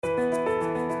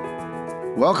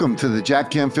Welcome to the Jack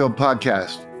Canfield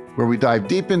Podcast, where we dive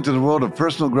deep into the world of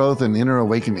personal growth and inner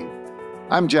awakening.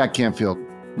 I'm Jack Canfield,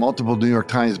 multiple New York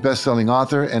Times bestselling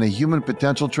author and a human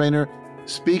potential trainer,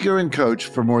 speaker, and coach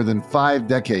for more than 5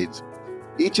 decades.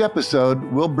 Each episode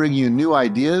will bring you new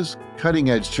ideas,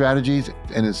 cutting-edge strategies,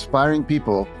 and inspiring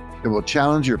people that will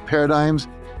challenge your paradigms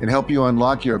and help you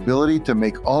unlock your ability to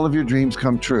make all of your dreams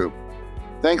come true.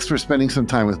 Thanks for spending some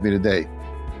time with me today.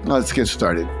 Let's get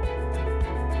started.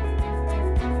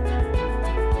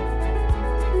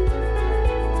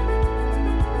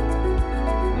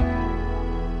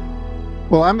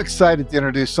 Well, I'm excited to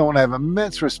introduce someone I have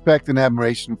immense respect and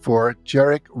admiration for,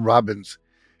 Jairek Robbins.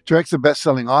 Jarek's a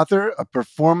best-selling author, a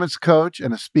performance coach,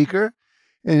 and a speaker,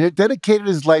 and he dedicated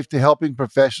his life to helping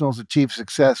professionals achieve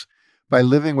success by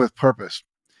living with purpose.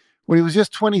 When he was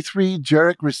just 23,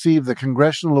 Jairek received the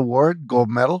Congressional Award, Gold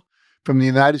Medal, from the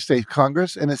United States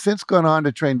Congress, and has since gone on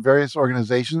to train various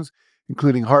organizations,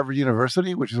 including Harvard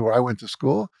University, which is where I went to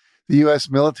school, the U.S.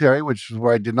 military, which is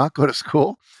where I did not go to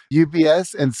school,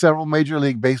 UBS, and several Major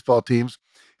League Baseball teams,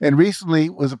 and recently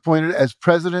was appointed as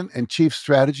President and Chief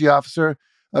Strategy Officer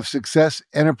of Success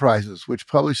Enterprises, which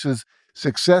publishes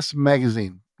Success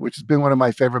Magazine, which has been one of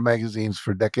my favorite magazines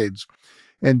for decades.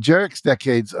 And Jarek's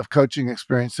decades of coaching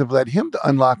experience have led him to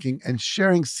unlocking and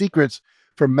sharing secrets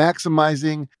for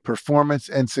maximizing performance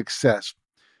and success.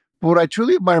 But what I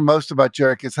truly admire most about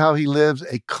Jairek is how he lives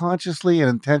a consciously and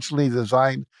intentionally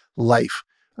designed life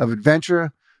of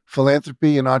adventure,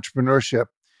 philanthropy, and entrepreneurship,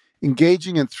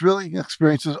 engaging in thrilling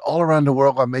experiences all around the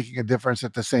world while making a difference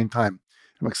at the same time.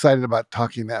 I'm excited about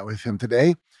talking that with him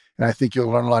today, and I think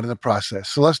you'll learn a lot in the process.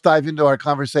 So let's dive into our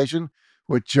conversation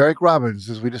with Jairek Robbins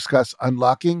as we discuss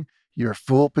unlocking your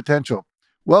full potential.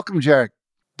 Welcome, Jairek.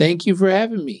 Thank you for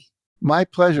having me. My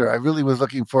pleasure. I really was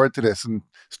looking forward to this and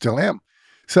still am.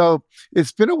 So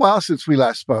it's been a while since we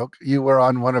last spoke. You were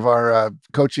on one of our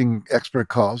coaching expert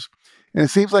calls, and it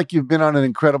seems like you've been on an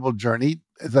incredible journey.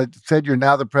 As I said, you're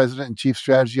now the President and Chief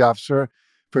Strategy Officer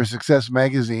for Success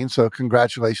Magazine, so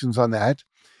congratulations on that.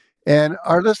 And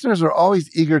our listeners are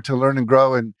always eager to learn and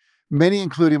grow, and many,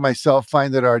 including myself,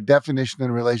 find that our definition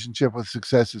and relationship with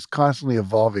success is constantly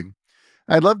evolving.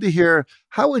 I'd love to hear,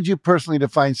 how would you personally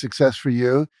define success for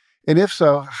you? And if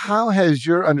so, how has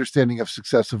your understanding of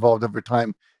success evolved over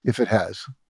time, if it has?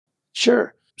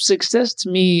 Sure. Success to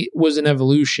me was an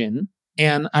evolution.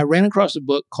 And I ran across a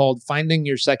book called Finding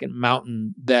Your Second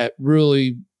Mountain that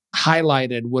really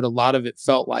highlighted what a lot of it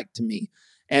felt like to me.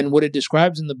 And what it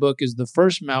describes in the book is the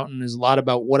first mountain is a lot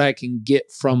about what I can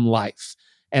get from life.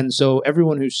 And so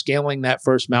everyone who's scaling that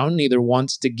first mountain either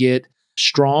wants to get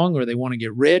strong, or they want to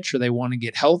get rich, or they want to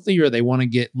get healthy, or they want to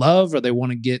get love, or they want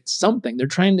to get something. They're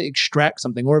trying to extract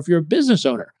something. Or if you're a business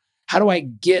owner, how do I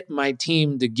get my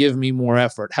team to give me more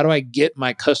effort? How do I get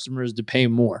my customers to pay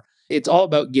more? It's all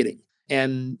about getting.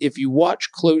 And if you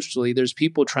watch closely, there's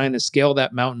people trying to scale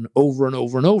that mountain over and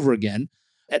over and over again.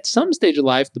 At some stage of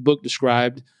life, the book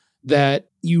described that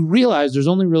you realize there's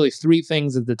only really 3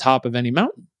 things at the top of any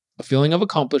mountain. A feeling of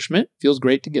accomplishment, feels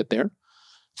great to get there.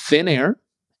 Thin air,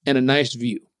 and a nice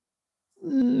view.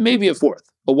 Maybe a 4th,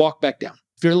 a walk back down.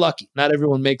 If you're lucky, not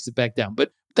everyone makes it back down,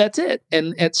 but that's it.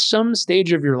 And at some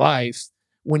stage of your life,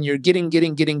 when you're getting,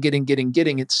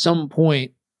 at some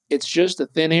point, it's just a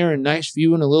thin air and nice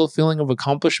view and a little feeling of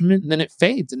accomplishment, and then it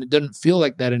fades and it doesn't feel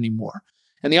like that anymore.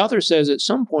 And the author says at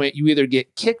some point, you either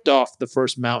get kicked off the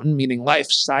first mountain, meaning life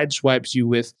sideswipes you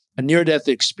with a near-death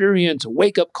experience, a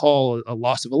wake-up call, a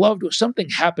loss of a loved one, something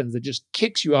happens that just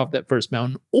kicks you off that first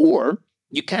mountain, or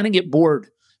you kind of get bored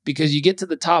because you get to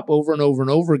the top over and over and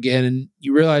over again, and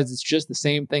you realize it's just the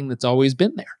same thing that's always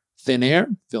been there. Thin air,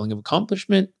 feeling of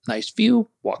accomplishment, nice view,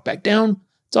 walk back down.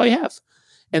 That's all you have.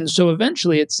 And so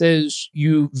eventually it says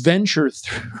you venture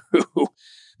through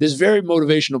this very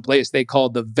motivational place they call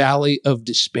the Valley of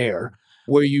Despair,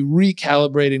 where you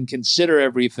recalibrate and consider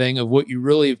everything of what you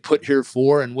really have put here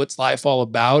for and what's life all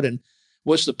about and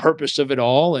what's the purpose of it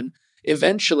all. And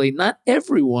eventually, not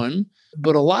everyone,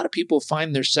 but a lot of people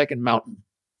find their second mountain.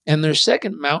 And their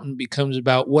second mountain becomes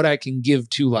about what I can give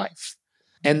to life.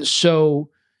 And so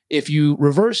if you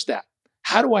reverse that,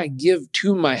 how do I give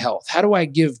to my health? How do I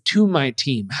give to my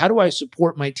team? How do I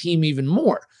support my team even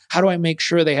more? How do I make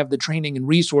sure they have the training and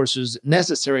resources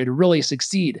necessary to really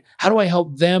succeed? How do I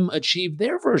help them achieve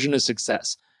their version of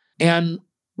success? And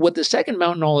what the second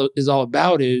mountain is all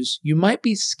about is you might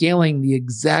be scaling the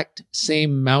exact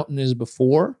same mountain as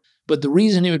before, but the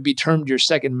reason it would be termed your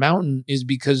second mountain is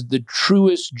because the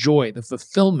truest joy, the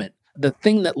fulfillment, the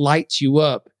thing that lights you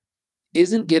up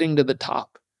isn't getting to the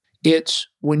top. It's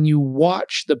when you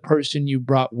watch the person you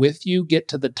brought with you get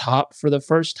to the top for the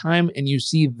first time and you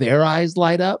see their eyes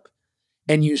light up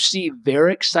and you see their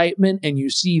excitement and you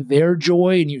see their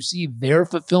joy and you see their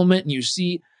fulfillment and you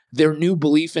see their new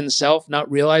belief in self, not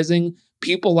realizing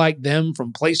people like them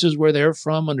from places where they're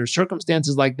from under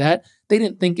circumstances like that, they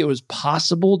didn't think it was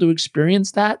possible to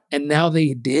experience that. And now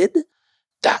they did.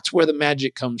 That's where the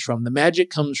magic comes from. The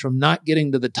magic comes from not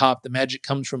getting to the top. The magic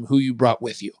comes from who you brought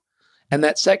with you. And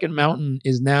that second mountain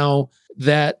is now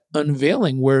that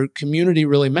unveiling where community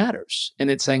really matters.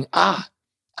 And it's saying, I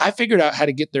figured out how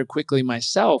to get there quickly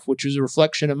myself, which was a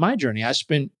reflection of my journey. I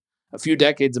spent a few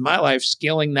decades of my life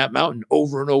scaling that mountain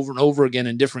over and over and over again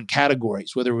in different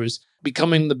categories, whether it was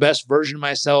becoming the best version of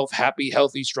myself, happy,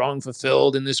 healthy, strong,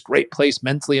 fulfilled in this great place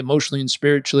mentally, emotionally, and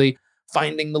spiritually,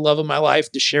 finding the love of my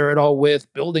life to share it all with,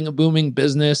 building a booming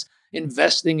business,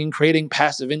 investing and creating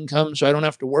passive income so I don't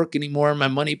have to work anymore. My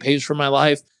money pays for my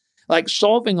life. Like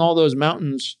solving all those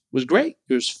mountains was great.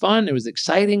 It was fun. It was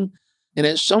exciting. And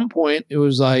at some point, it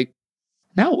was like,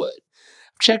 now what?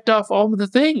 I've checked off all of the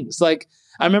things. Like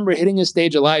I remember hitting a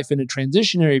stage of life in a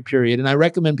transitionary period, and I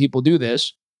recommend people do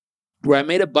this, where I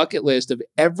made a bucket list of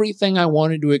everything I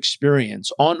wanted to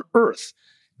experience on earth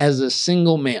as a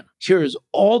single man. Here's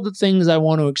all the things I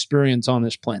want to experience on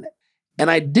this planet.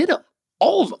 And I did them,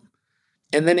 all of them.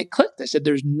 And then it clicked. I said,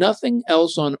 there's nothing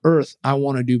else on earth I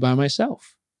want to do by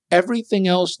myself. Everything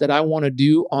else that I want to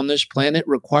do on this planet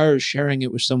requires sharing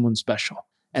it with someone special.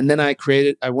 And then I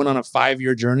went on a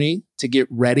 5-year journey to get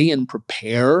ready and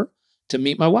prepare to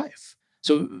meet my wife.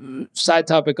 So side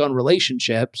topic on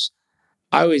relationships,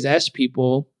 I always ask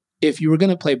people, if you were going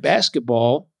to play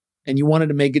basketball and you wanted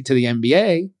to make it to the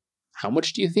NBA, how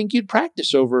much do you think you'd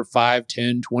practice over 5,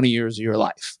 10, 20 years of your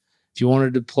life? If you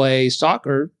wanted to play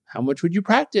soccer, how much would you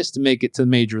practice to make it to the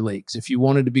major leagues? If you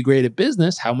wanted to be great at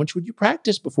business, how much would you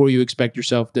practice before you expect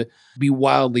yourself to be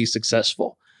wildly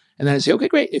successful? And then I say, okay,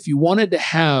 great. If you wanted to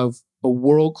have a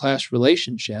world-class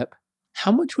relationship,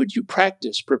 how much would you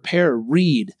practice, prepare,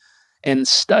 read, and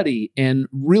study and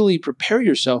really prepare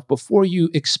yourself before you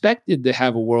expected to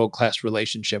have a world-class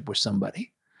relationship with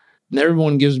somebody? And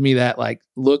everyone gives me that like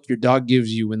look your dog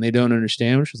gives you when they don't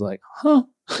understand, which is like, huh?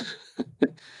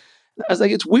 I was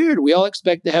like, it's weird. We all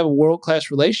expect to have a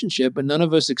world-class relationship, but none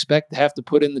of us expect to have to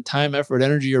put in the time, effort,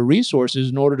 energy, or resources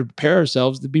in order to prepare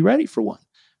ourselves to be ready for one.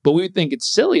 But we would think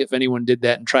it's silly if anyone did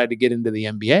that and tried to get into the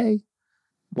NBA.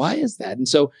 Why is that? And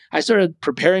so I started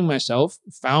preparing myself,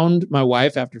 found my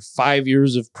wife after 5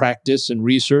 years of practice and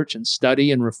research and study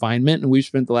and refinement. And we've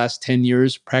spent the last 10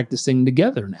 years practicing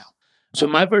together now. So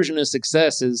my version of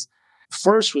success is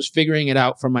first was figuring it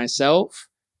out for myself,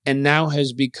 and now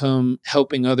has become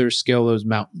helping others scale those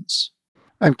mountains.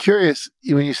 I'm curious,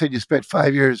 when you said you spent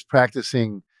 5 years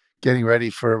practicing getting ready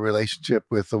for a relationship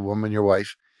with a woman, your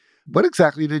wife, what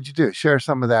exactly did you do? Share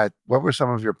some of that. What were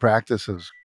some of your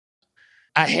practices?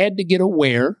 I had to get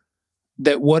aware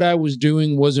that what I was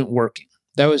doing wasn't working.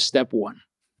 That was step one.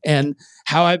 And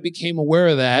how I became aware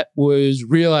of that was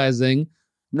realizing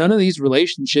none of these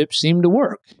relationships seem to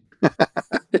work.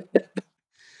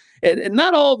 And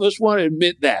not all of us want to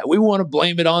admit that. We want to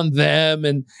blame it on them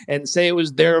and say it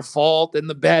was their fault and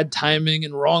the bad timing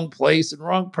and wrong place and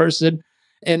wrong person.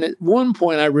 And at one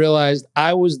point, I realized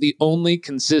I was the only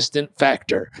consistent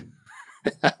factor.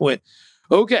 I went,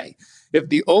 okay, if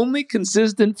the only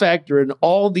consistent factor in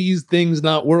all these things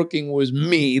not working was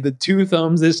me, the two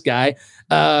thumbs, this guy,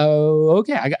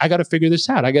 okay, I got to figure this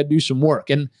out. I got to do some work.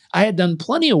 And I had done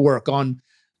plenty of work on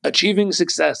achieving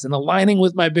success and aligning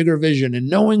with my bigger vision and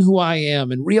knowing who I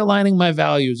am and realigning my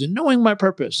values and knowing my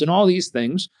purpose and all these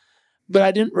things. But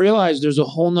I didn't realize there's a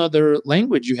whole nother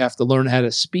language you have to learn how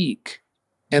to speak.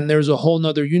 And there's a whole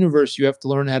nother universe you have to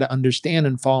learn how to understand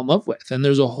and fall in love with. And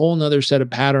there's a whole nother set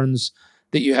of patterns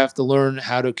that you have to learn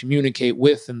how to communicate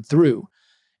with and through.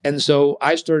 And so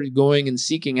I started going and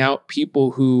seeking out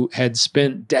people who had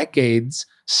spent decades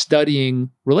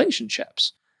studying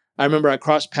relationships. I remember I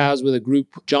crossed paths with a group,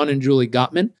 John and Julie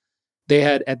Gottman. They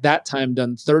had at that time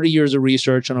done 30 years of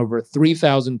research on over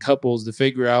 3,000 couples to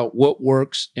figure out what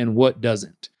works and what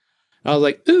doesn't. And I was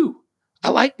like, ooh, I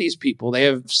like these people. They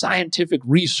have scientific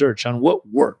research on what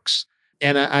works.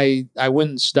 And I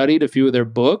went and studied a few of their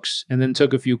books and then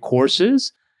took a few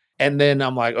courses. And then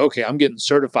I'm like, okay, I'm getting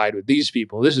certified with these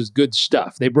people. This is good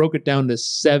stuff. They broke it down to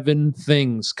 7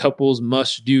 things couples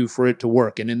must do for it to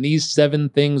work. And in these 7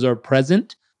 things are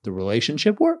present, the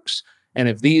relationship works. And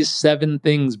if these 7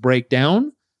 things break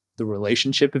down, the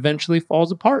relationship eventually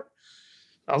falls apart.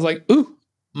 I was like, ooh,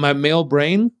 my male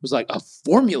brain was like a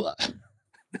formula.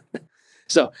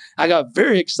 So I got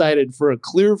very excited for a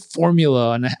clear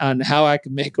formula on how I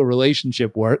could make a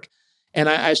relationship work. And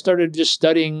I started just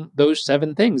studying those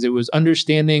 7 things. It was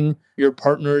understanding your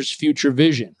partner's future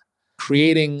vision,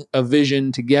 creating a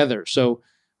vision together. So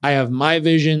I have my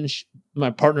vision, my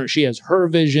partner, she has her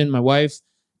vision, my wife,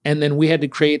 and then we had to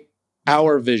create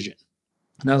our vision.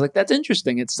 And I was like, that's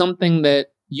interesting. It's something that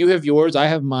you have yours, I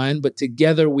have mine, but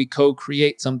together we co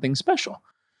create something special.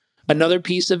 Another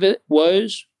piece of it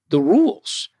was the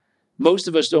rules. Most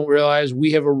of us don't realize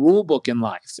we have a rule book in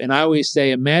life. And I always say,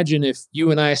 imagine if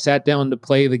you and I sat down to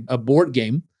play a board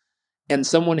game and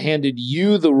someone handed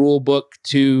you the rule book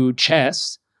to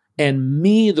chess and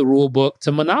me the rule book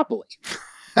to Monopoly.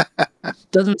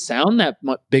 Doesn't sound that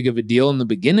much big of a deal in the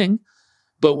beginning.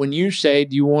 But when you say,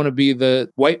 do you want to be the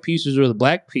white pieces or the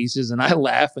black pieces? And I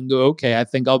laugh and go, okay, I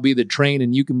think I'll be the train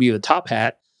and you can be the top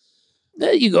hat.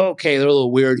 Then you go, okay, they're a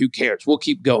little weird. Who cares? We'll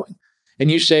keep going. And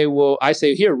you say, well, I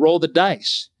say, here, roll the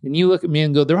dice. And you look at me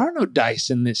and go, there are no dice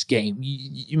in this game.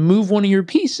 You move one of your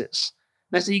pieces.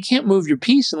 And I say, you can't move your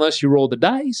piece unless you roll the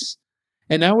dice.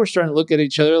 And now we're starting to look at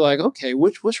each other like, okay,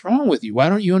 what's wrong with you? Why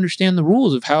don't you understand the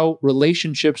rules of how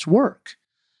relationships work?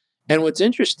 And what's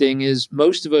interesting is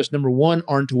most of us, number one,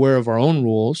 aren't aware of our own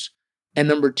rules. And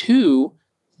number two,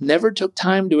 never took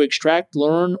time to extract,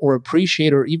 learn, or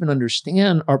appreciate, or even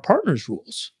understand our partner's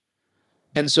rules.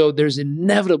 And so there's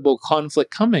inevitable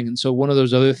conflict coming. And so one of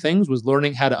those other things was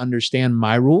learning how to understand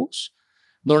my rules,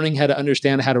 learning how to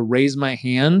understand how to raise my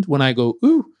hand when I go,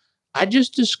 ooh, I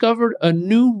just discovered a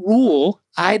new rule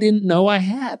I didn't know I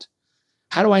had.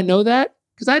 How do I know that?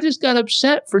 Because I just got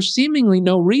upset for seemingly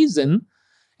no reason.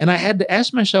 And I had to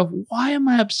ask myself, why am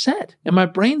I upset? And my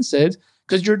brain said,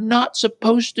 because you're not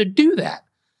supposed to do that.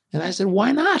 And I said,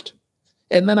 why not?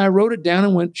 And then I wrote it down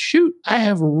and went, shoot, I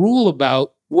have a rule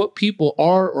about what people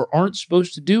are or aren't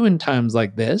supposed to do in times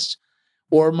like this.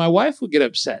 Or my wife would get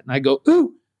upset. And I go,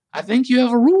 ooh, I think you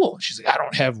have a rule. She's like, I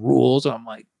don't have rules. And I'm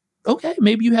like, okay,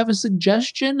 maybe you have a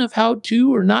suggestion of how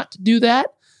to or not to do that.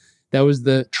 That was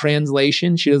the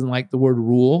translation. She doesn't like the word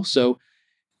rule. So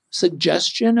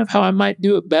suggestion of how I might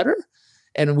do it better.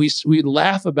 And we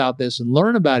laugh about this and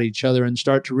learn about each other and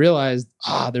start to realize,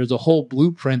 there's a whole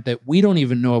blueprint that we don't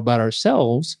even know about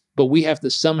ourselves, but we have to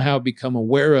somehow become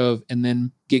aware of and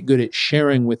then get good at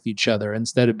sharing with each other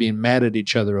instead of being mad at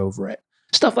each other over it.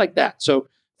 Stuff like that. So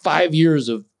 5 years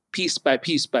of piece by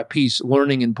piece by piece,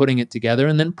 learning and putting it together,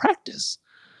 and then practice.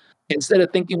 Instead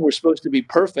of thinking we're supposed to be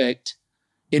perfect,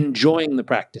 enjoying the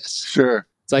practice. Sure.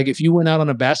 It's like if you went out on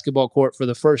a basketball court for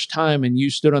the first time and you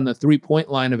stood on the 3-point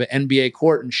line of an NBA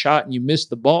court and shot and you missed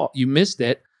the ball, you missed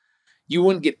it, you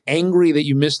wouldn't get angry that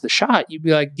you missed the shot. You'd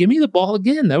be like, give me the ball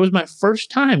again. That was my first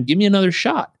time. Give me another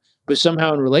shot. But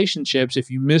somehow in relationships,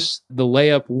 if you miss the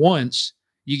layup once,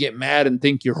 you get mad and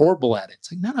think you're horrible at it.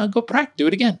 It's like, no, go practice. Do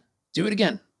it again. Do it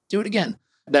again. Do it again.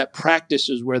 That practice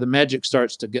is where the magic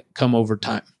starts to come over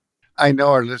time. I know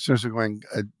our listeners are going,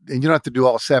 and you don't have to do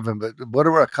all 7, but what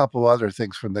are a couple other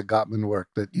things from the Gottman work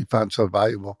that you found so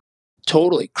valuable?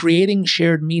 Totally. Creating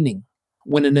shared meaning.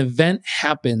 When an event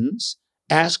happens,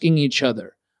 asking each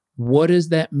other, what does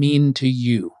that mean to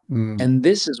you? And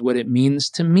this is what it means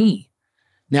to me.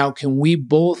 Now, can we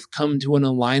both come to an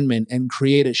alignment and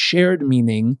create a shared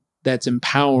meaning that's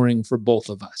empowering for both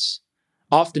of us?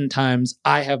 Oftentimes,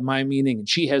 I have my meaning and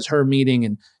she has her meaning,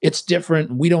 and it's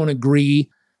different and we don't agree.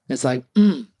 It's like,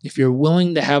 if you're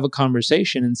willing to have a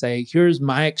conversation and say, here's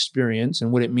my experience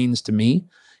and what it means to me.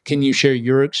 Can you share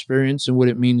your experience and what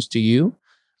it means to you?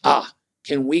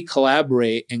 Can we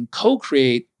collaborate and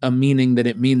co-create a meaning that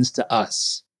it means to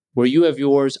us? Where you have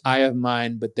yours, I have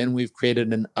mine, but then we've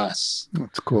created an us.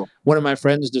 That's cool. One of my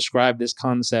friends described this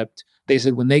concept. They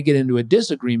said when they get into a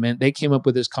disagreement, they came up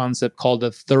with this concept called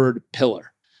a third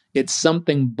pillar. It's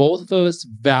something both of us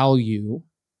value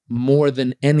more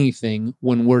than anything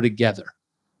when we're together.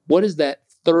 What is that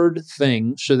third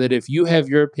thing so that if you have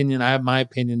your opinion, I have my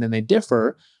opinion, and they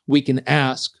differ, we can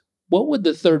ask, what would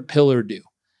the third pillar do?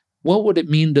 What would it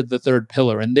mean to the third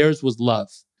pillar? And theirs was love.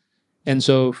 And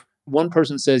so if one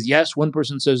person says yes, one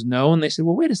person says no, and they say,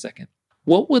 well, wait a second.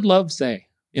 What would love say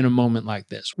in a moment like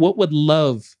this? What would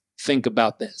love think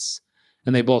about this?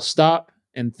 And they both stop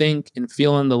and think and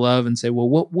feel in the love and say, well,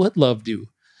 what would love do?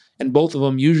 And both of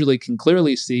them usually can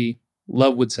clearly see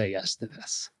love would say yes to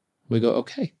this. We go,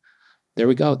 okay, there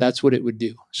we go. That's what it would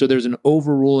do. So there's an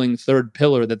overruling third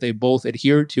pillar that they both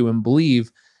adhere to and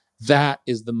believe that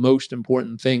is the most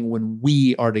important thing when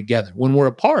we are together. When we're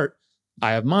apart,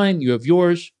 I have mine, you have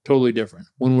yours, totally different.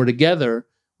 When we're together,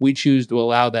 we choose to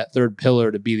allow that third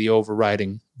pillar to be the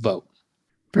overriding vote.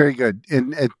 Very good.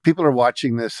 And people are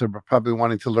watching this, are probably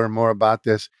wanting to learn more about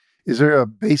this. Is there a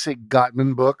basic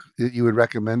Gottman book that you would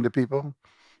recommend to people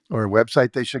or a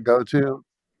website they should go to?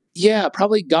 Yeah,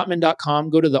 probably Gottman.com.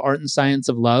 Go to the Art and Science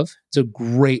of Love. It's a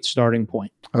great starting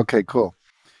point. Okay, cool.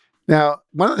 Now,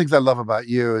 one of the things I love about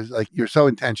you is like you're so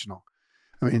intentional.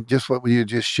 I mean, just what you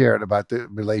just shared about the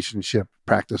relationship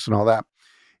practice and all that.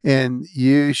 And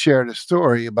you shared a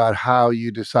story about how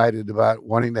you decided about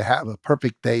wanting to have a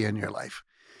perfect day in your life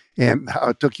and how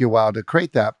it took you a while to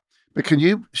create that. But can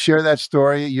you share that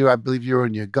story? I believe you were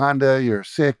in Uganda, you're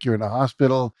sick, you're in a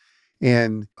hospital,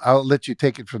 and I'll let you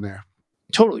take it from there.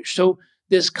 Totally. So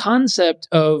this concept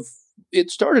of it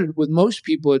started with most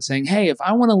people at saying, hey, if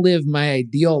I want to live my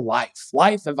ideal life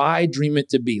if I dream it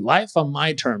to be, life on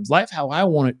my terms, life how I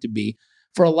want it to be.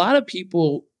 For a lot of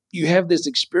people, you have this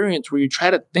experience where you try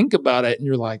to think about it and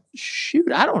you're like,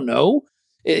 shoot, I don't know.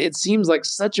 It seems like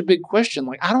such a big question.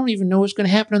 Like, I don't even know what's going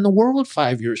to happen in the world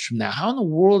 5 years from now. How in the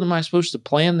world am I supposed to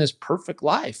plan this perfect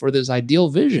life or this ideal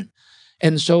vision?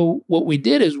 And so what we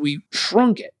did is we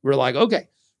shrunk it. We're like, okay,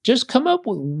 just come up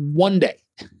with one day,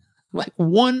 like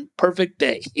one perfect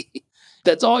day.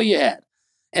 That's all you had.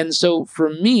 And so for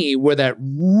me, where that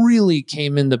really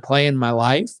came into play in my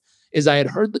life is I had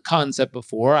heard the concept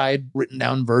before. I had written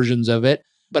down versions of it,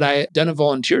 but I had done a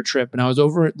volunteer trip and I was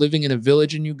over living in a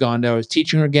village in Uganda. I was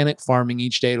teaching organic farming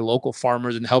each day to local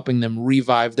farmers and helping them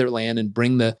revive their land and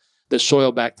bring the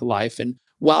soil back to life. And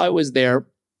while I was there,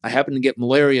 I happened to get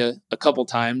malaria a couple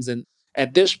times. And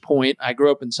at this point, I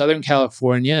grew up in Southern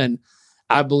California and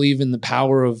I believe in the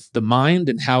power of the mind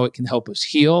and how it can help us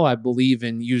heal. I believe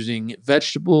in using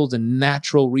vegetables and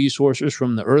natural resources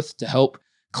from the earth to help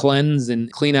cleanse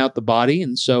and clean out the body.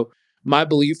 And so my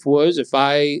belief was if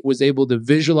I was able to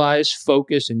visualize,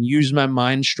 focus, and use my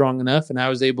mind strong enough, and I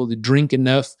was able to drink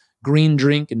enough green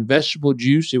drink and vegetable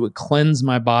juice, it would cleanse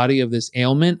my body of this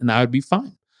ailment and I would be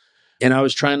fine. And I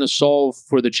was trying to solve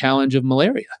for the challenge of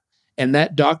malaria. And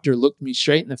that doctor looked me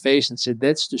straight in the face and said,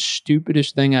 that's the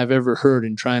stupidest thing I've ever heard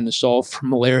in trying to solve for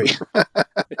malaria.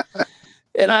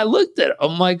 And I looked at it,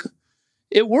 I'm like,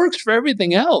 it works for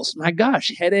everything else. My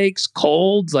gosh, headaches,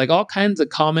 colds, like all kinds of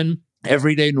common,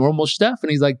 everyday, normal stuff.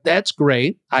 And he's like, that's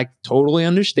great. I totally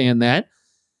understand that.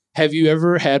 Have you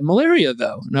ever had malaria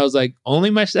though? And I was like, only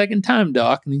my second time,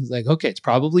 doc. And he's like, okay, it's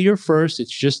probably your first.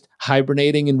 It's just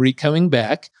hibernating and recoming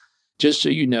back, just so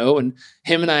you know. And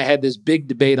him and I had this big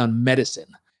debate on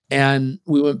medicine. And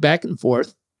we went back and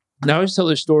forth. And I always tell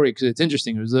this story because it's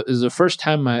interesting. It was the first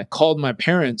time I called my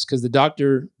parents because the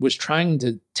doctor was trying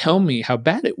to tell me how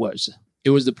bad it was.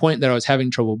 It was the point that I was having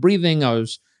trouble breathing. I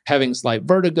was having slight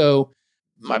vertigo.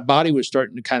 My body was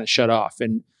starting to kind of shut off.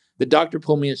 And the doctor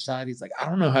pulled me aside. He's like, I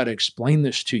don't know how to explain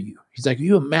this to you. He's like, are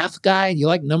you a math guy? You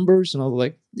like numbers? And I was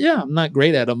like, yeah, I'm not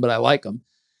great at them, but I like them.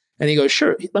 And he goes,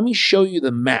 sure, let me show you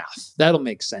the math. That'll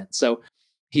make sense. So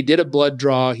he did a blood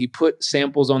draw. He put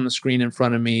samples on the screen in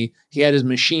front of me. He had his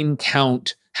machine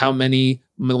count how many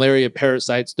malaria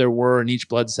parasites there were in each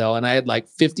blood cell. And I had like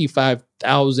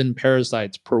 55,000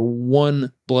 parasites per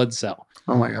one blood cell.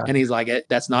 Oh my God. And he's like,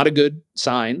 that's not a good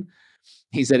sign.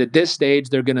 He said, at this stage,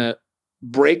 they're going to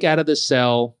break out of the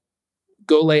cell,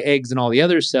 go lay eggs in all the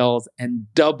other cells, and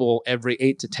double every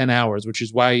 8 to 10 hours, which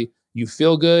is why you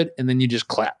feel good and then you just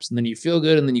collapse. And then you feel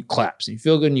good and then you collapse. And you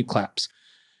feel good and you collapse.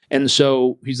 And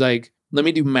so he's like, let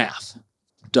me do math.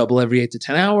 Double every 8 to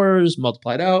 10 hours,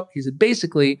 multiply it out. He said,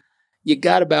 basically, you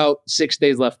got about 6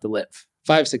 days left to live,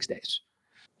 5-6 days.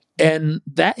 And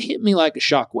that hit me like a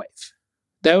shockwave.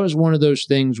 That was one of those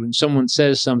things when someone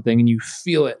says something and you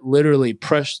feel it literally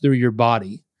press through your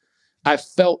body. I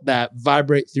felt that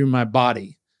vibrate through my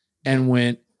body and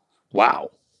went,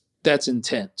 wow, that's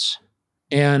intense.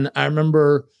 And I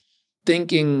remember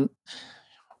thinking,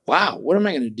 wow, what am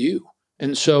I going to do?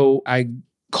 And so I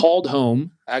called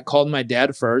home. I called my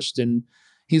dad first, and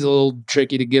he's a little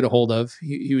tricky to get a hold of.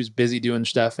 He was busy doing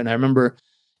stuff. And I remember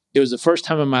it was the first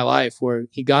time in my life where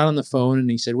he got on the phone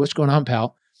and he said, what's going on,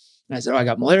 pal? And I said, I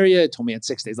got malaria. It told me I had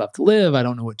 6 days left to live. I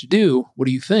don't know what to do. What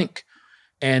do you think?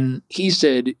 And he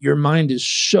said, your mind is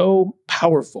so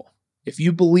powerful. If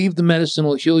you believe the medicine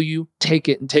will heal you, take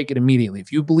it and take it immediately.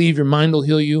 If you believe your mind will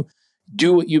heal you,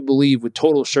 do what you believe with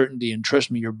total certainty. And trust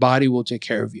me, your body will take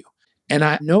care of you. And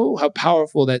I know how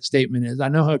powerful that statement is. I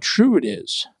know how true it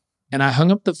is. And I hung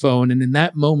up the phone. And in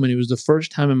that moment, it was the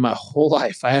first time in my whole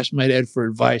life I asked my dad for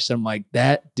advice. I'm like,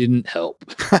 that didn't help.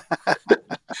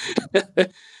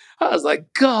 I was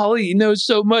like, golly, he knows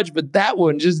so much, but that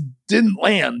one just didn't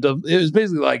land. It was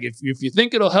basically like, if you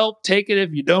think it'll help, take it.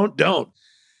 If you don't, don't.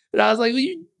 And I was like, well,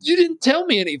 you didn't tell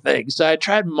me anything. So I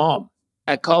tried mom.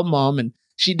 I called mom and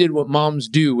she did what moms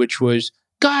do, which was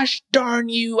gosh darn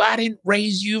you, I didn't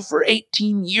raise you for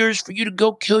 18 years for you to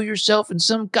go kill yourself in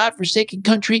some godforsaken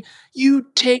country. You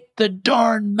take the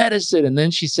darn medicine. And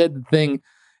then she said the thing,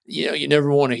 you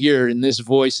never want to hear in this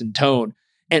voice and tone.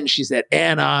 And she said,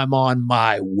 and I'm on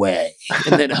my way.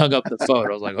 And then hung up the phone.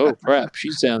 I was like, oh crap,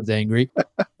 she sounds angry.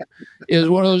 It was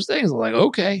one of those things. I'm like,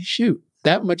 okay, shoot,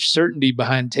 that much certainty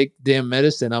behind take the damn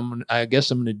medicine. I guess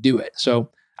I'm going to do it.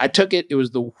 So I took it. It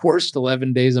was the worst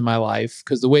 11 days of my life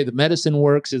because the way the medicine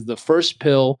works is the first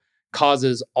pill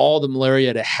causes all the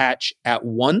malaria to hatch at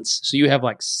once. So you have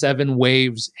like 7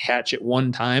 waves hatch at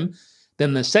one time.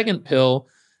 Then the second pill,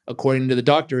 according to the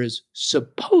doctor, is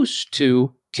supposed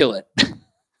to kill it.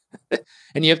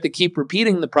 And you have to keep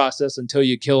repeating the process until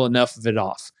you kill enough of it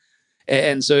off.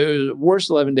 And so it was the worst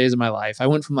 11 days of my life. I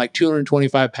went from like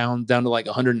 225 pounds down to like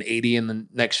 180 in the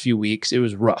next few weeks. It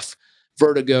was rough.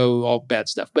 Vertigo, all bad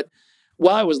stuff. But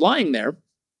while I was lying there,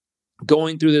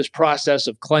 going through this process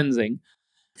of cleansing,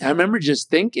 I remember just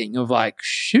thinking of like,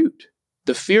 shoot,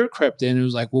 the fear crept in. It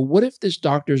was like, well, what if this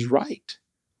doctor's right?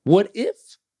 What if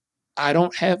I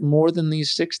don't have more than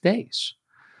these 6 days?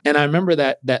 And I remember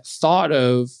that thought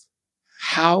of,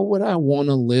 how would I want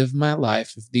to live my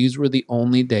life if these were the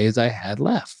only days I had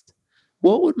left?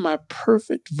 What would my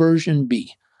perfect version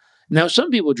be? Now, some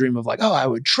people dream of like, oh, I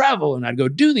would travel and I'd go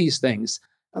do these things.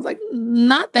 I was like,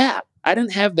 not that. I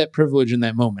didn't have that privilege in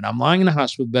that moment. I'm lying in a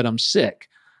hospital bed. I'm sick.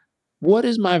 What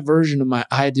is my version of my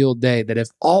ideal day that if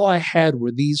all I had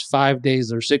were these 5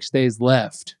 days or 6 days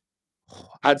left,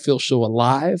 I'd feel so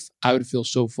alive. I would feel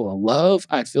so full of love.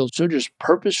 I'd feel so just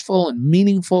purposeful and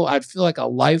meaningful. I'd feel like a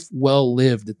life well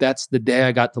lived, that's the day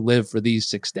I got to live for these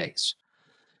 6 days.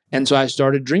 And so I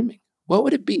started dreaming. What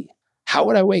would it be? How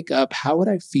would I wake up? How would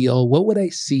I feel? What would I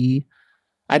see?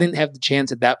 I didn't have the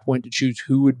chance at that point to choose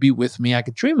who would be with me. I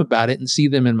could dream about it and see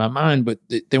them in my mind, but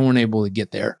they weren't able to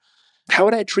get there. How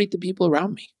would I treat the people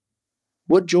around me?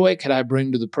 What joy could I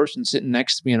bring to the person sitting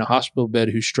next to me in a hospital bed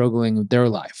who's struggling with their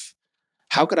life?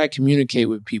 How could I communicate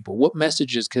with people? What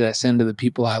messages could I send to the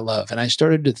people I love? And I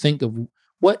started to think of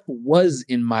what was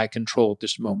in my control at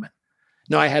this moment.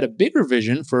 Now, I had a bigger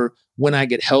vision for when I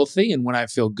get healthy and when I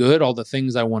feel good, all the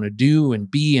things I want to do and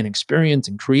be and experience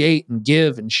and create and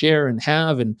give and share and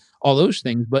have and all those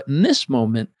things. But in this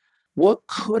moment, what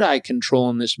could I control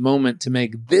in this moment to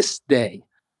make this day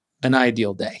an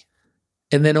ideal day?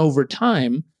 And then over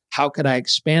time, how could I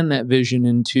expand that vision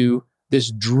into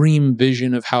this dream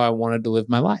vision of how I wanted to live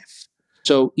my life?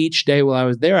 So each day while I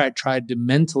was there, I tried to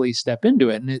mentally step into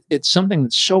it. And it's something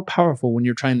that's so powerful when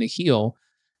you're trying to heal,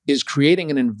 is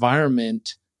creating an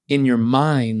environment in your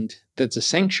mind that's a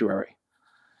sanctuary,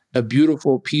 a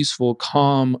beautiful, peaceful,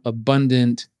 calm,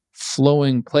 abundant,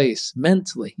 flowing place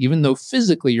mentally. Even though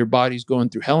physically your body's going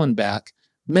through hell and back,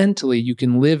 mentally you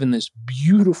can live in this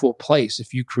beautiful place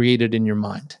if you create it in your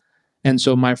mind. And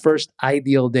so my first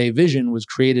ideal day vision was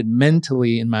created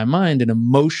mentally in my mind and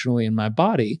emotionally in my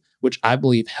body, which I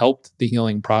believe helped the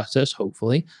healing process,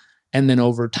 hopefully. And then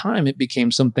over time, it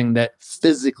became something that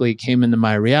physically came into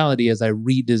my reality as I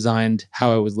redesigned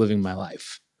how I was living my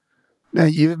life. Now,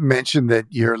 you mentioned that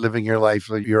you're living your life,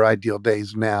 like your ideal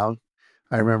days now.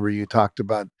 I remember you talked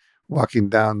about walking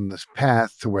down this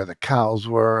path to where the cows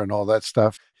were and all that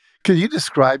stuff. Can you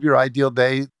describe your ideal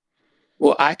day?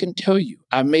 Well, I can tell you,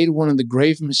 I made one of the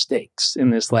grave mistakes in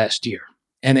this last year,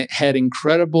 and it had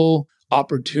incredible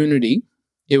opportunity.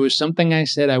 It was something I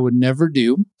said I would never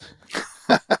do.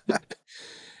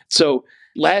 So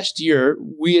last year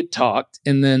we had talked,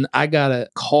 and then I got a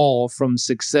call from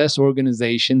Success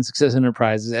Organization, Success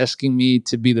Enterprises, asking me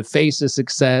to be the face of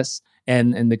Success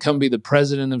and to come be the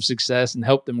president of Success and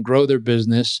help them grow their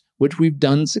business, which we've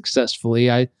done successfully.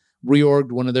 I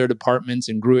reorged one of their departments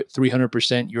and grew it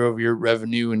 300% year over year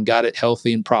revenue and got it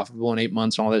healthy and profitable in 8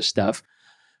 months and all this stuff.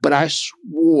 But I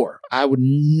swore I would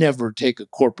never take a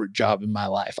corporate job in my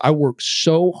life. I worked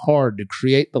so hard to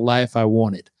create the life I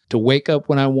wanted, to wake up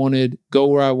when I wanted, go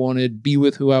where I wanted, be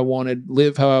with who I wanted,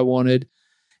 live how I wanted.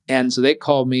 And so they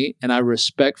called me and I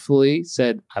respectfully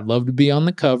said, I'd love to be on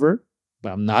the cover,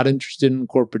 but I'm not interested in a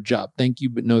corporate job. Thank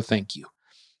you, but no thank you.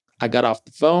 I got off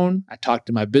the phone. I talked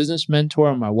to my business mentor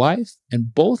and my wife,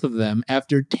 and both of them,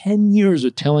 after 10 years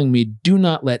of telling me, do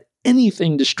not let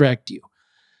anything distract you,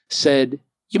 said,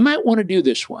 you might want to do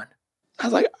this one. I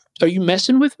was like, are you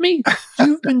messing with me?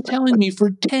 You've been telling me for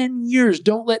 10 years,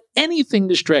 don't let anything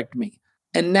distract me.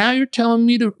 And now you're telling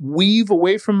me to weave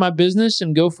away from my business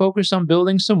and go focus on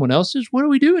building someone else's? What are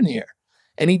we doing here?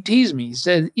 And he teased me. He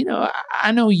said,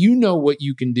 I know you know what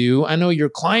you can do. I know your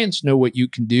clients know what you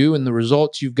can do and the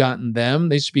results you've gotten them.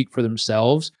 They speak for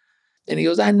themselves. And he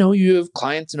goes, I know you have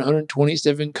clients in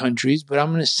 127 countries, but I'm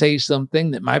going to say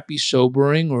something that might be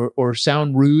sobering or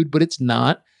sound rude, but it's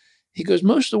not. He goes,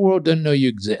 most of the world doesn't know you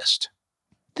exist.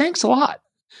 Thanks a lot.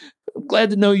 I'm glad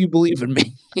to know you believe in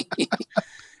me.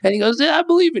 And he goes, yeah, I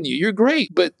believe in you. You're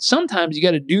great. But sometimes you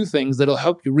got to do things that'll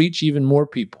help you reach even more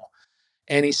people.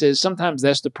 And he says, sometimes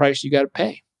that's the price you got to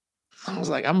pay. I was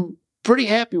like, I'm pretty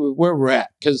happy with where we're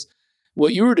at, because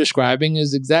what you were describing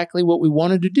is exactly what we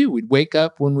wanted to do. We'd wake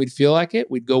up when we'd feel like it.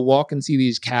 We'd go walk and see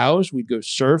these cows. We'd go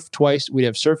surf twice. We'd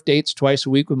have surf dates twice a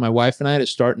week with my wife and I to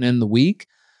start and end the week.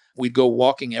 We'd go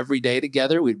walking every day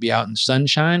together. We'd be out in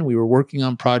sunshine. We were working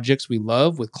on projects we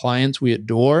love with clients we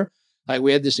adore. Like,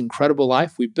 we had this incredible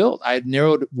life we built. I had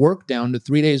narrowed work down to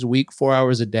 3 days a week, 4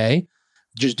 hours a day,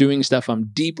 just doing stuff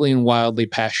I'm deeply and wildly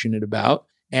passionate about.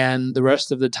 And the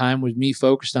rest of the time was me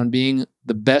focused on being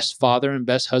the best father and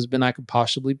best husband I could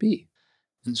possibly be.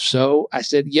 And so I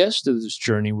said yes to this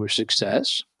journey with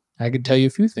success. I could tell you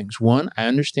a few things. One, I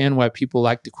understand why people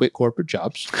like to quit corporate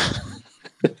jobs.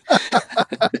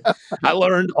 I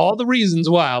learned all the reasons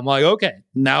why. I'm like, okay,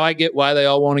 now I get why they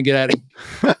all want to get out of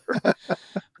here.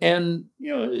 And,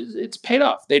 it's paid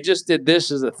off. They just did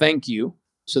this as a thank you.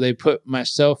 So they put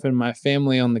myself and my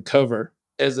family on the cover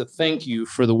as a thank you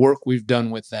for the work we've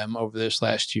done with them over this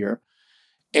last year.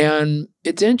 And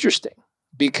it's interesting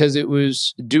because it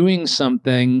was doing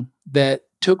something that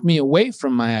took me away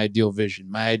from my ideal vision,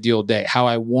 my ideal day, how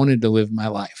I wanted to live my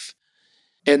life.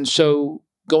 And so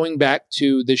going back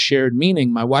to the shared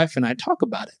meaning, my wife and I talk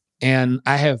about it. And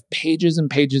I have pages and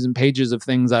pages and pages of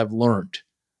things I've learned,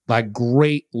 like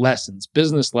great lessons,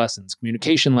 business lessons,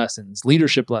 communication lessons,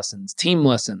 leadership lessons, team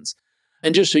lessons.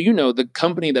 And just so you know, the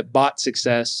company that bought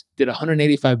Success did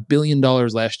 $185 billion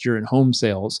last year in home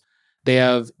sales. They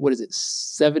have,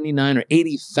 79 or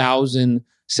 80,000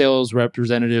 sales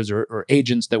representatives or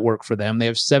agents that work for them. They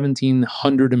have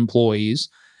 1,700 employees.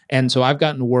 And so I've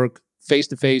gotten to work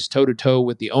face-to-face, toe-to-toe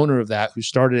with the owner of that, who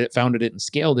started it, founded it, and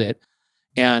scaled it.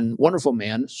 And wonderful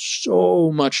man,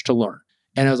 so much to learn.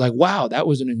 And I was like, wow, that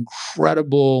was an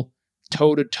incredible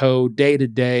toe-to-toe,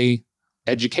 day-to-day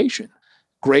education.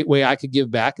 Great way I could give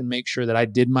back and make sure that I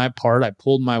did my part. I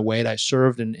pulled my weight. I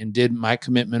served and did my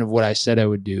commitment of what I said I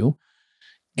would do.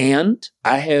 And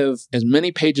I have as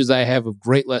many pages I have of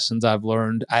great lessons I've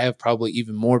learned. I have probably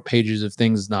even more pages of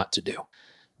things not to do,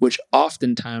 which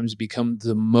oftentimes become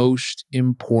the most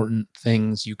important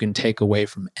things you can take away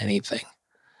from anything.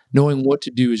 Knowing what to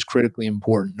do is critically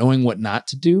important. Knowing what not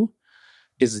to do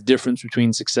is the difference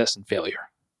between success and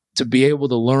failure. To be able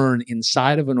to learn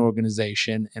inside of an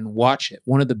organization and watch it.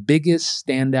 One of the biggest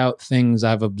standout things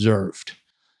I've observed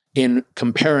in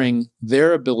comparing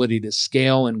their ability to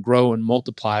scale and grow and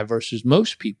multiply versus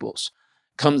most people's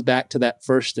comes back to that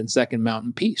first and second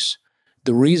mountain piece.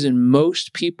 The reason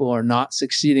most people are not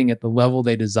succeeding at the level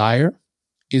they desire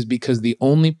is because the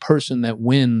only person that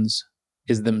wins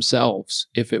is themselves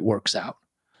if it works out.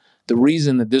 The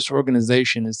reason that this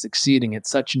organization is succeeding at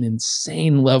such an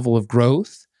insane level of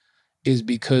growth is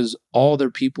because all their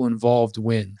people involved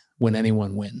win when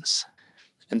anyone wins.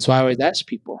 And so I always ask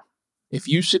people, if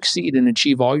you succeed and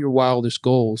achieve all your wildest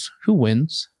goals, who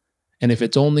wins? And if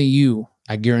it's only you,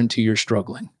 I guarantee you're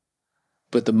struggling.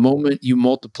 But the moment you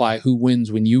multiply who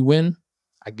wins when you win,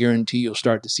 I guarantee you'll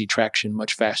start to see traction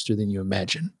much faster than you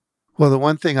imagine. Well, the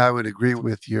one thing I would agree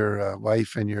with your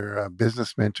wife and your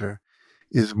business mentor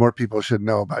is more people should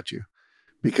know about you,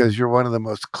 because you're one of the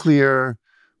most clear,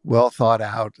 well thought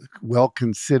out, well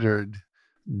considered,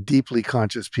 deeply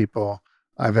conscious people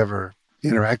I've ever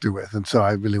interacted with. And so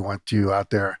I really want you out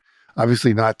there,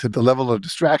 obviously not to the level of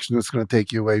distraction that's going to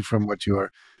take you away from what you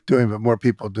are doing, but more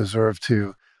people deserve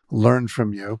to learn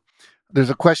from you. There's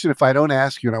a question, if I don't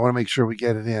ask you, and I want to make sure we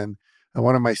get it in,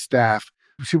 one of my staff,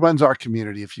 she runs our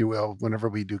community, if you will, whenever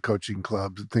we do coaching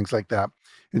clubs and things like that.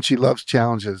 And she loves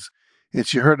challenges. And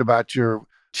she heard about your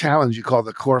challenge you call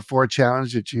the Core 4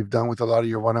 challenge that you've done with a lot of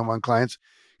your one-on-one clients.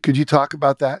 Could you talk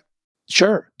about that?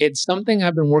 Sure. It's something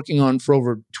I've been working on for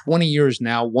over 20 years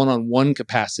now, one-on-one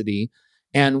capacity.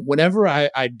 And whenever I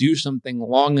do something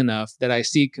long enough that I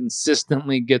see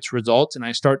consistently gets results and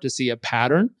I start to see a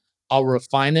pattern, I'll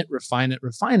refine it.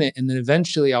 And then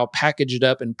eventually I'll package it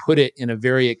up and put it in a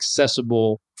very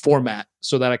accessible format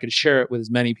so that I could share it with as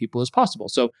many people as possible.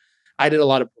 So I did a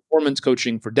lot of performance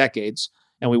coaching for decades,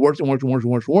 and we worked,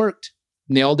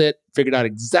 nailed it, figured out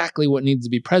exactly what needs to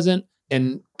be present.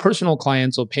 And personal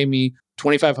clients will pay me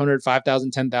 $2,500,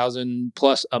 $5,000, $10,000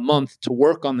 plus a month to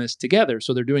work on this together.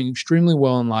 So they're doing extremely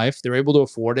well in life. They're able to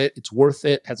afford it. It's worth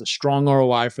it, has a strong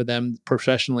ROI for them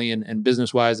professionally and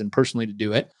business-wise and personally to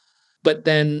do it. But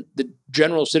then the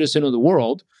general citizen of the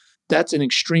world that's an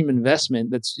extreme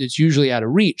investment it's usually out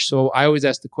of reach. So I always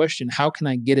ask the question, how can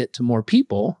I get it to more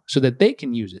people so that they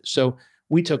can use it? So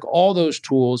we took all those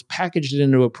tools, packaged it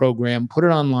into a program, put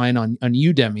it online on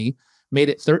Udemy, made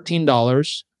it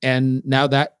 $13. And now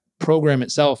that program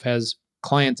itself has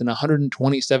clients in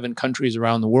 127 countries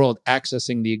around the world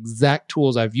accessing the exact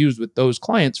tools I've used with those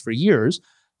clients for years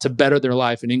to better their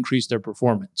life and increase their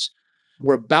performance.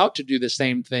 We're about to do the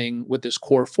same thing with this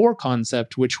core four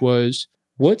concept, which was,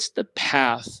 what's the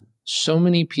path so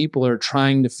many people are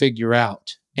trying to figure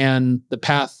out? And the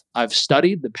path I've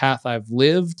studied, the path I've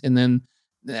lived, and then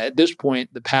at this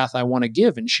point, the path I want to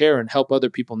give and share and help other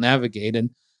people navigate.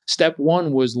 And step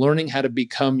one was learning how to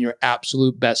become your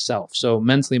absolute best self. So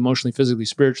mentally, emotionally, physically,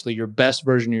 spiritually, your best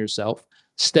version of yourself.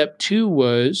 Step two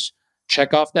was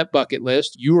check off that bucket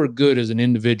list. You are good as an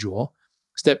individual.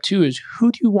 Step two is,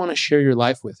 who do you want to share your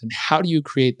life with? And how do you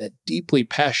create that deeply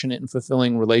passionate and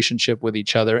fulfilling relationship with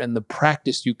each other and the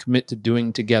practice you commit to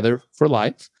doing together for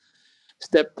life?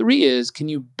 Step three is, can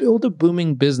you build a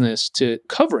booming business to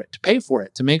cover it, to pay for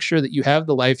it, to make sure that you have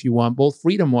the life you want, both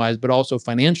freedom-wise, but also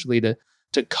financially to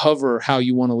cover how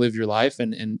you want to live your life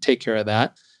and take care of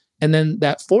that. And then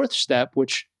that fourth step,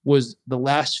 which was the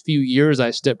last few years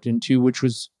I stepped into, which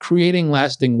was creating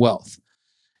lasting wealth.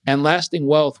 And lasting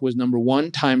wealth was number one,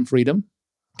 time freedom.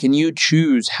 Can you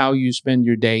choose how you spend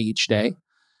your day each day?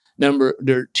 Number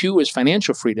two is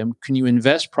financial freedom. Can you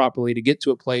invest properly to get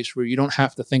to a place where you don't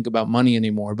have to think about money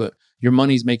anymore, but your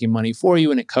money's making money for you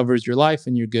and it covers your life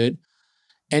and you're good?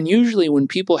 And usually when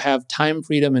people have time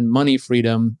freedom and money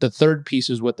freedom, the third piece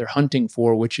is what they're hunting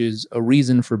for, which is a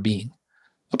reason for being,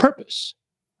 a purpose.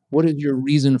 What is your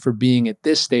reason for being at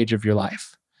this stage of your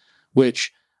life?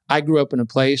 Which I grew up in a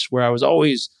place where I was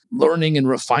always learning and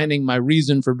refining my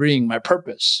reason for being, my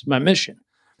purpose, my mission.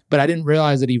 But I didn't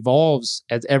realize it evolves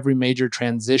as every major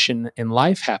transition in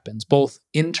life happens, both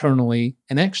internally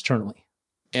and externally.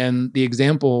 And the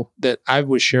example that I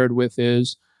was shared with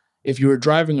is, if you were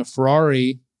driving a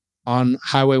Ferrari on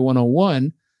Highway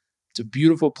 101, it's a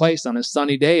beautiful place on a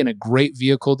sunny day and a great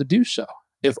vehicle to do so.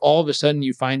 If all of a sudden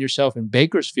you find yourself in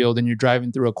Bakersfield and you're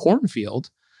driving through a cornfield,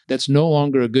 that's no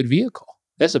longer a good vehicle.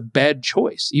 That's a bad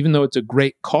choice. Even though it's a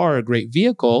great car, a great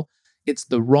vehicle, it's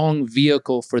the wrong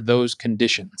vehicle for those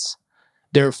conditions.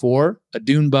 Therefore, a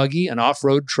dune buggy, an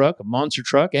off-road truck, a monster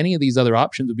truck, any of these other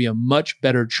options would be a much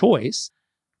better choice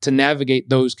to navigate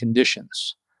those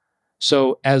conditions.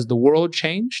 So as the world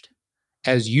changed,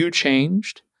 as you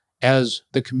changed, as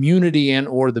the community and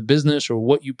or the business or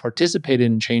what you participate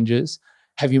in changes,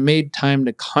 have you made time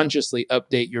to consciously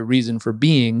update your reason for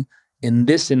being in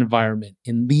this environment,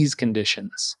 in these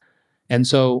conditions? And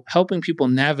so helping people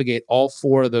navigate all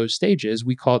four of those stages,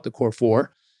 we call it the core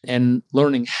four, and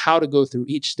learning how to go through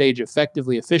each stage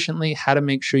effectively, efficiently, how to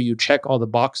make sure you check all the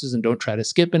boxes and don't try to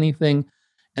skip anything,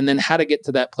 and then how to get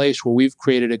to that place where we've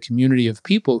created a community of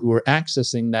people who are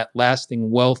accessing that lasting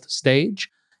wealth stage,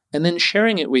 and then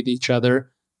sharing it with each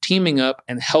other, teaming up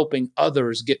and helping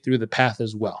others get through the path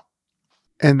as well.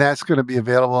 And that's going to be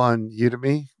available on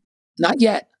Udemy? Not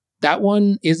yet. That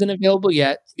one isn't available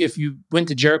yet. If you went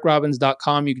to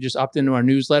JarekRobbins.com, you could just opt into our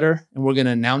newsletter and we're going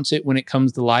to announce it when it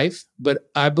comes to life. But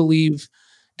I believe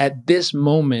at this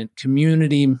moment,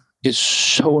 community is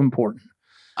so important.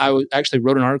 I actually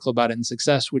wrote an article about it in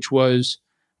Success, which was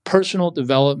personal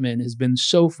development has been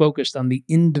so focused on the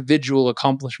individual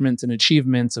accomplishments and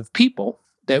achievements of people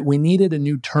that we needed a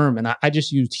new term. And I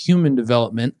just used human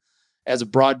development as a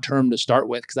broad term to start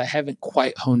with because I haven't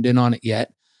quite honed in on it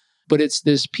yet. But it's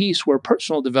this piece where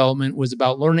personal development was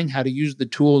about learning how to use the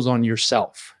tools on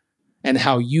yourself and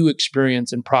how you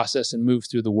experience and process and move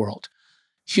through the world.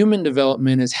 Human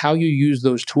development is how you use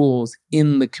those tools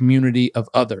in the community of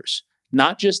others,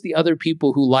 not just the other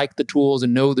people who like the tools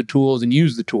and know the tools and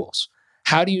use the tools.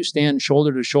 How do you stand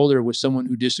shoulder to shoulder with someone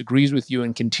who disagrees with you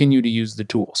and continue to use the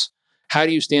tools? How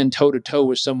do you stand toe to toe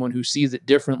with someone who sees it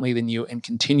differently than you and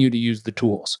continue to use the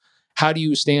tools? How do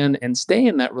you stand and stay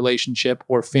in that relationship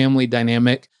or family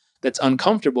dynamic that's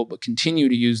uncomfortable, but continue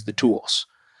to use the tools?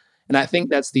 And I think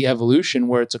that's the evolution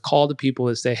where it's a call to people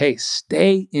to say, hey,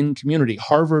 stay in community.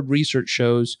 Harvard research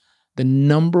shows the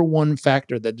number one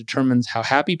factor that determines how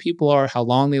happy people are, how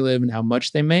long they live, and how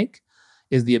much they make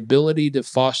is the ability to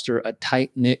foster a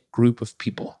tight-knit group of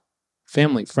people,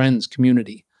 family, friends,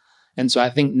 community. And so I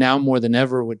think now more than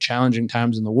ever with challenging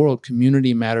times in the world,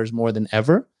 community matters more than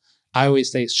ever. I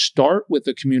always say start with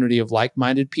a community of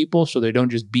like-minded people so they don't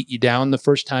just beat you down the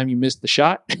first time you miss the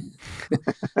shot.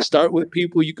 Start with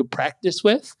people you could practice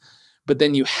with, but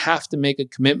then you have to make a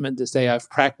commitment to say, I've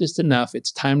practiced enough.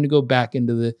 It's time to go back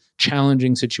into the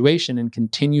challenging situation and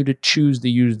continue to choose to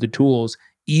use the tools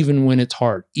even when it's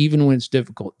hard, even when it's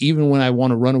difficult, even when I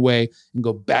want to run away and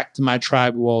go back to my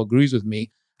tribe who all agrees with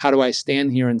me. How do I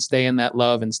stand here and stay in that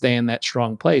love and stay in that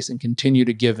strong place and continue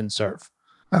to give and serve?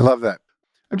 I love that.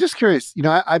 I'm just curious.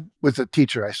 I was a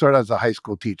teacher. I started as a high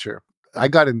school teacher. I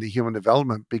got into human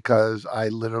development because I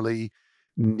literally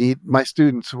need my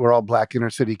students, who were all Black inner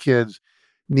city kids,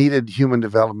 needed human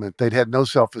development. They'd had no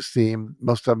self esteem.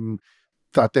 Most of them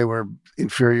thought they were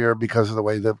inferior because of the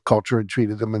way the culture had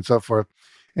treated them and so forth.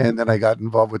 And then I got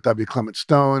involved with W. Clement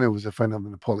Stone, who was a friend of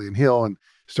Napoleon Hill, and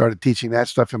started teaching that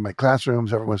stuff in my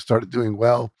classrooms. Everyone started doing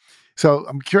well. So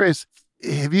I'm curious,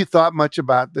 have you thought much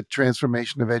about the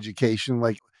transformation of education?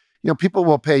 Like, people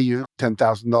will pay you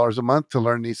 $10,000 a month to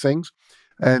learn these things.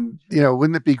 And,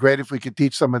 wouldn't it be great if we could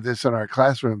teach some of this in our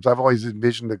classrooms? I've always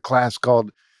envisioned a class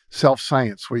called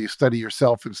self-science, where you study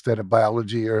yourself instead of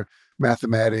biology or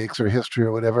mathematics or history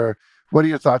or whatever. What are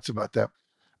your thoughts about that?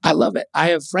 I love it. I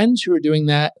have friends who are doing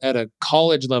that at a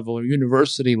college level or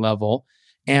university level.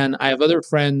 And I have other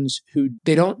friends who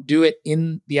they don't do it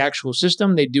in the actual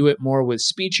system. They do it more with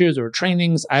speeches or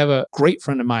trainings. I have a great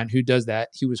friend of mine who does that.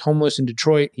 He was homeless in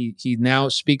Detroit. He now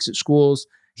speaks at schools.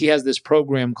 He has this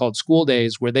program called School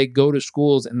Days where they go to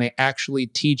schools and they actually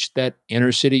teach that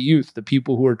inner city youth, the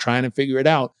people who are trying to figure it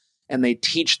out, and they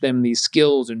teach them these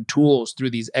skills and tools through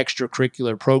these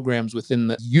extracurricular programs within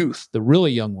the youth, the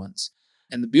really young ones.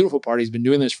 And the beautiful part, he's been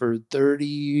doing this for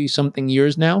 30 something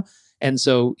years now. And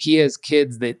so he has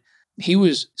kids that he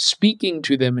was speaking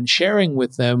to them and sharing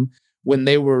with them when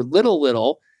they were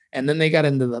little. And then they got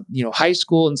into the, high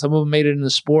school, and some of them made it into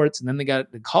sports, and then they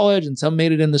got to college and some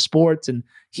made it into sports. And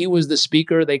he was the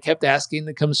speaker. They kept asking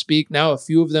to come speak. Now a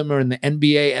few of them are in the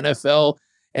NBA, NFL,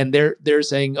 and they're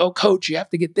saying, "Oh, coach, you have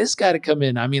to get this guy to come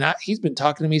in." I mean, he's been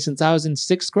talking to me since I was in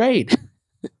 6th grade.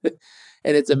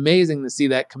 And it's amazing to see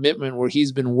that commitment where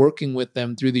he's been working with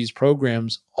them through these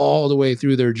programs all the way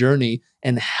through their journey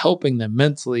and helping them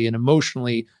mentally and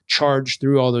emotionally charge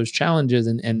through all those challenges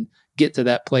and get to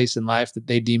that place in life that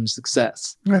they deem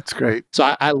success. That's great.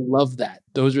 So I love that.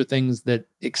 Those are things that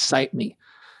excite me.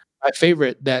 My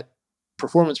favorite, that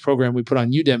performance program we put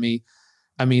on Udemy.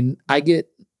 I mean, I get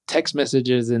text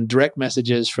messages and direct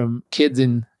messages from kids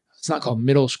it's not called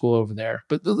middle school over there,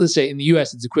 but let's say in the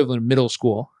US, it's equivalent of middle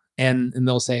school. And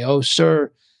they'll say, "Oh,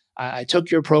 sir, I took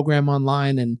your program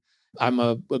online and I'm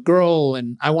a girl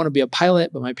and I want to be a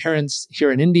pilot, but my parents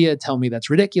here in India tell me that's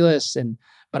ridiculous.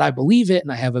 But I believe it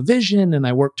and I have a vision and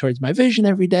I work towards my vision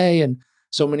every day." And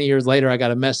so many years later, I got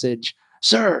a message,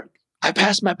 "Sir, I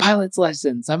passed my pilot's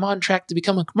license. I'm on track to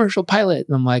become a commercial pilot."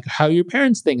 And I'm like, "How are your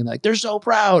parents thinking?" Like, "They're so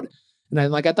proud." And I'm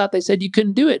like, "I thought they said you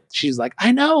couldn't do it." She's like,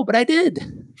 "I know, but I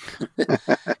did."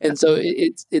 And so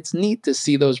it's neat to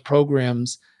see those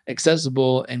programs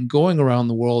accessible and going around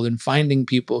the world and finding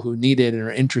people who need it and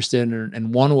are interested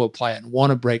and want to apply it and want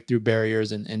to break through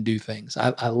barriers and do things.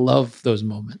 I love those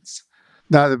moments.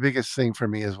 Now, the biggest thing for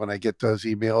me is when I get those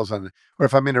emails or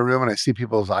if I'm in a room and I see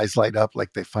people's eyes light up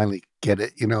like they finally get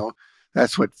it,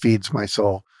 that's what feeds my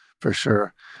soul for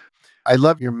sure. I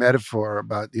love your metaphor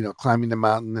about, climbing the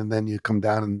mountain and then you come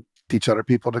down and teach other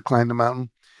people to climb the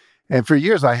mountain. And for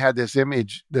years, I had this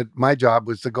image that my job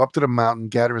was to go up to the mountain,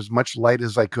 gather as much light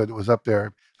as I could that was up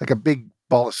there, like a big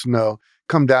ball of snow,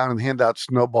 come down and hand out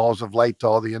snowballs of light to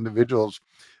all the individuals.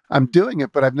 I'm doing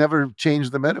it, but I've never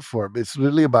changed the metaphor. But it's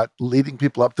really about leading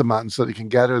people up the mountain so they can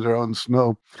gather their own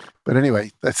snow. But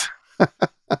anyway, that's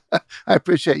I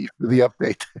appreciate you for the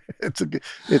update. It's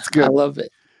I good. love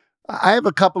it. I have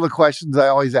a couple of questions I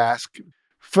always ask.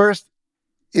 First,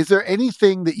 is there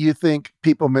anything that you think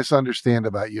people misunderstand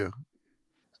about you?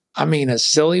 I mean, a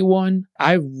silly one.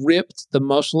 I ripped the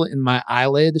muscle in my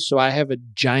eyelid, so I have a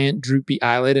giant droopy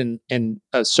eyelid, and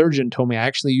a surgeon told me I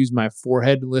actually use my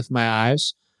forehead to lift my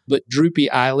eyes. But droopy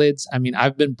eyelids, I mean,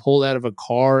 I've been pulled out of a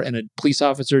car and a police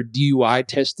officer DUI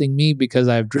testing me because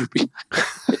I have droopy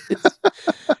eyelids.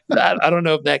 I don't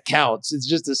know if that counts. It's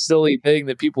just a silly thing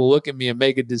that people look at me and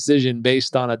make a decision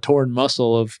based on a torn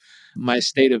muscle of my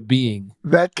state of being.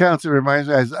 That counts. It reminds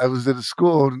me, I was at a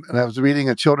school and I was reading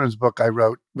a children's book I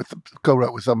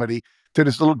co-wrote with somebody to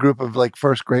this little group of like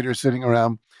first graders sitting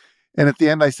around. And at the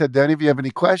end, I said, "Do any of you have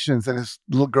any questions?" And this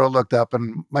little girl looked up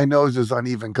and my nose is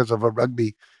uneven because of a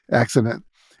rugby accident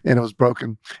and it was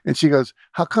broken. And she goes,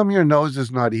 "How come your nose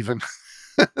is not even?"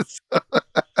 So,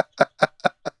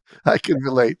 I can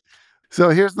relate. So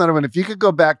here's another one. If you could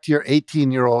go back to your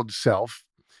 18-year-old self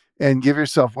and give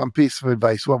yourself one piece of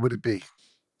advice, what would it be?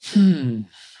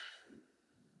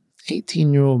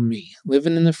 18-year-old me,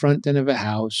 living in the front den of a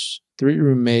house, 3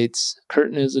 roommates,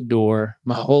 curtain is a door.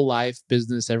 My whole life,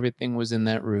 business, everything was in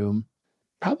that room.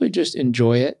 Probably just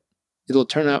enjoy it. It'll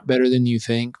turn out better than you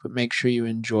think, but make sure you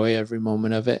enjoy every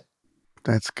moment of it.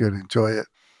 That's good. Enjoy it.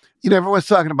 Everyone's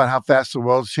talking about how fast the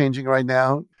world's changing right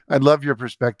now. I'd love your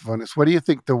perspective on this. What do you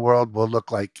think the world will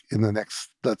look like in the next,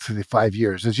 let's say, 5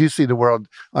 years? As you see the world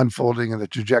unfolding and the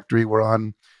trajectory we're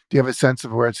on, do you have a sense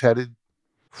of where it's headed?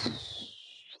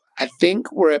 I think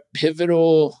we're at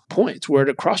pivotal points. We're at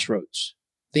a crossroads.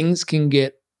 Things can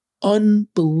get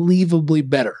unbelievably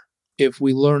better if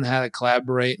we learn how to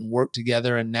collaborate and work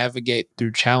together and navigate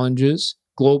through challenges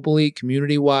globally,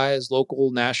 community-wise,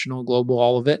 local, national, global,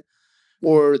 all of it.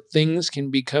 Or things can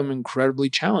become incredibly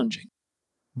challenging.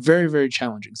 Very, very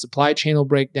challenging. Supply chain will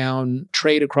break down.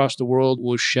 Trade across the world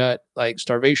will shut. Like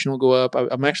starvation will go up.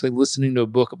 I'm actually listening to a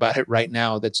book about it right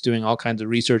now that's doing all kinds of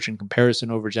research and comparison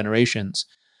over generations.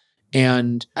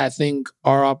 And I think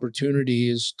our opportunity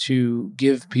is to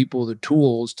give people the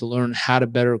tools to learn how to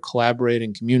better collaborate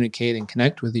and communicate and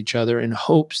connect with each other in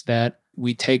hopes that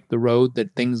we take the road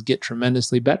that things get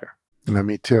tremendously better.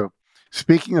 Me too.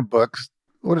 Speaking of books,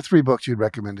 what are 3 books you'd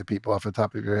recommend to people off the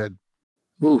top of your head?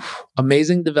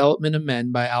 Amazing Development of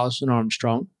Men by Alison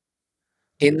Armstrong.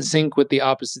 In Sync with the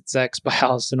Opposite Sex by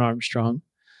Alison Armstrong.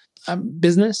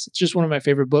 Business, it's just one of my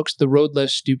favorite books. The Road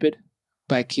Less Stupid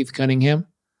by Keith Cunningham.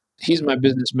 He's my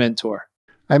business mentor.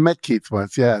 I met Keith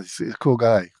once. Yeah, he's a cool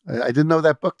guy. I didn't know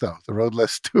that book, though. The Road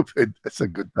Less Stupid. That's a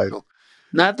good title.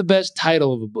 Not the best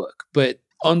title of a book, but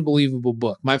unbelievable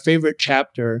book. My favorite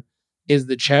chapter is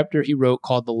the chapter he wrote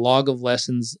called The Log of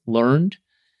Lessons Learned.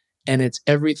 And it's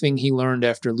everything he learned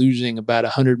after losing about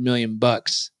 $100 million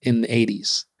in the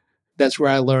 80s. That's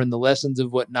where I learned the lessons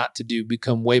of what not to do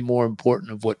become way more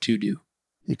important of what to do.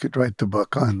 You could write the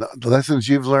book on the lessons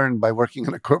you've learned by working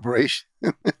in a corporation,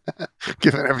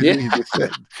 given everything you just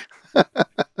said.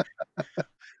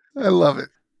 I love it.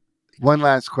 One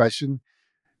last question.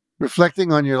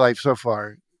 Reflecting on your life so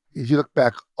far, as you look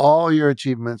back, all your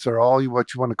achievements or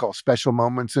what you want to call special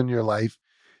moments in your life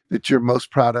that you're most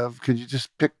proud of, could you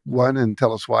just pick one and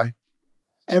tell us why?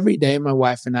 Every day, my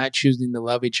wife and I choosing to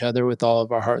love each other with all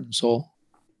of our heart and soul.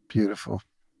 Beautiful.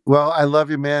 Well, I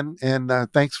love you, man. And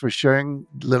thanks for sharing.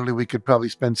 Literally, we could probably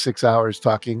spend 6 hours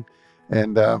talking.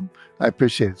 And I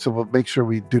appreciate it. So we'll make sure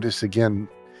we do this again.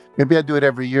 Maybe I do it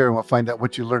every year and we'll find out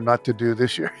what you learned not to do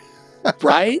this year.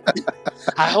 Right?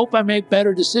 I hope I make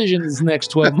better decisions next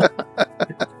 12 months.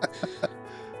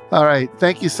 All right.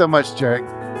 Thank you so much,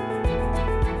 Jairek.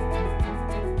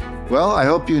 Well, I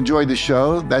hope you enjoyed the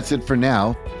show. That's it for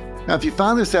now. Now, if you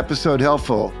found this episode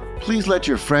helpful, please let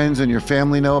your friends and your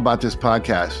family know about this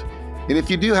podcast. And if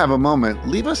you do have a moment,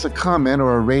 leave us a comment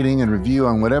or a rating and review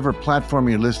on whatever platform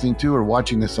you're listening to or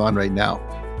watching this on right now.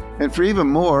 And for even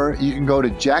more, you can go to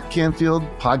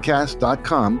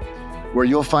jackcanfieldpodcast.com, where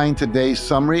you'll find today's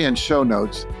summary and show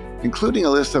notes, including a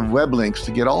list of web links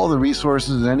to get all the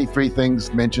resources and any free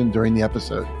things mentioned during the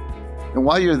episode. And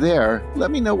while you're there,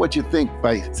 let me know what you think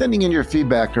by sending in your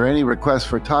feedback or any requests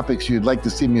for topics you'd like to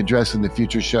see me address in the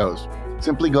future shows.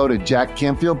 Simply go to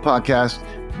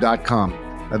jackcanfieldpodcast.com.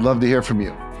 I'd love to hear from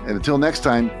you. And until next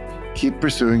time, keep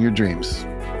pursuing your dreams.